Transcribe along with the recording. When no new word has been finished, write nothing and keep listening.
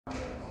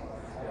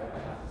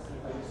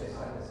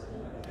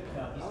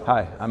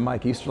Hi, I'm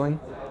Mike Easterling.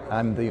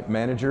 I'm the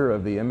manager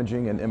of the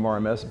imaging and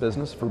MRMS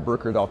business for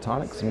Bruker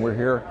Daltonics, and we're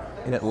here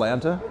in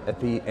Atlanta at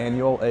the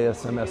annual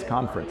ASMS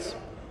conference.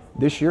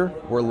 This year,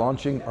 we're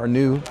launching our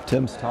new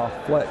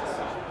timsTOF fleX.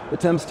 The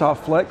timsTOF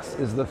fleX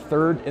is the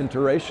third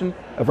iteration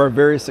of our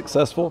very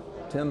successful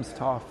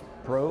timsTOF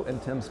Pro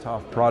and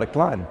timsTOF product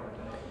line.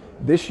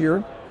 This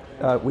year,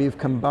 we've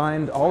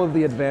combined all of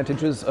the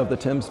advantages of the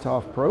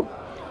timsTOF Pro,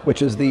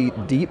 which is the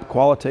deep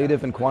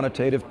qualitative and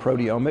quantitative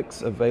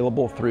proteomics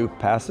available through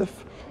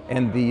PASSIF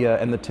and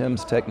the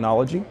TIMS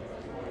technology.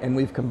 And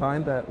we've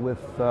combined that with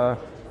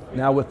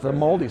now with the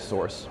MALDI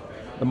source.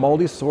 The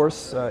MALDI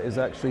source is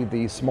actually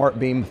the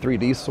SmartBeam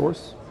 3D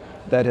source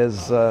that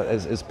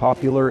is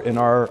popular in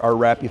our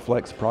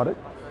RapidFlex product.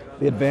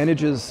 The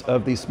advantages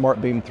of the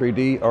SmartBeam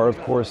 3D are, of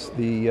course,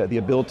 the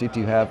ability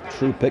to have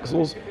true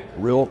pixels,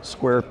 real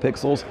square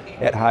pixels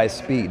at high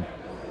speed.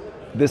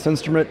 This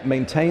instrument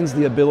maintains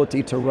the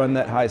ability to run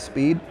that high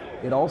speed.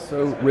 It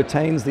also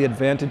retains the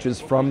advantages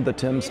from the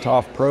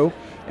timsTOF Pro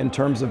in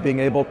terms of being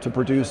able to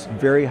produce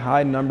very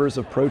high numbers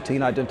of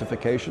protein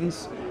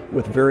identifications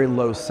with very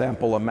low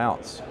sample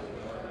amounts.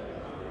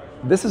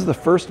 This is the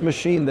first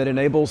machine that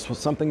enables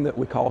something that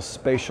we call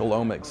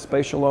SpatialOMx.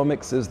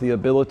 SpatialOMx is the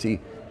ability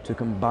to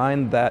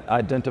combine that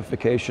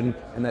identification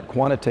and that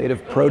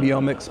quantitative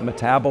proteomics,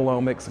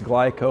 metabolomics,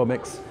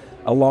 glycomics,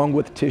 along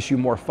with tissue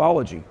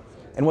morphology.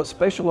 And what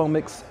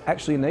SpatialOMx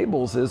actually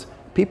enables is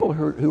people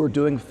who are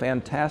doing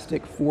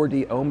fantastic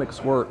 4D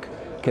omics work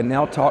can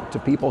now talk to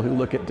people who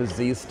look at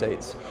disease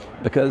states,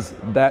 because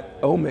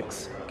that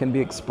omics can be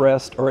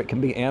expressed or it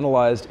can be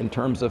analyzed in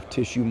terms of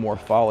tissue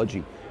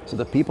morphology. So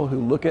the people who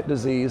look at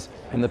disease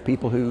and the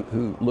people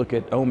who look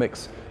at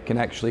omics can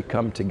actually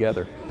come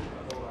together.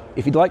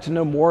 If you'd like to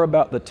know more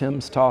about the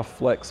timsTOF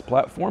fleX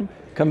platform,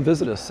 come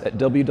visit us at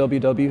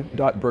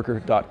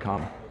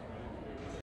www.bruker.com.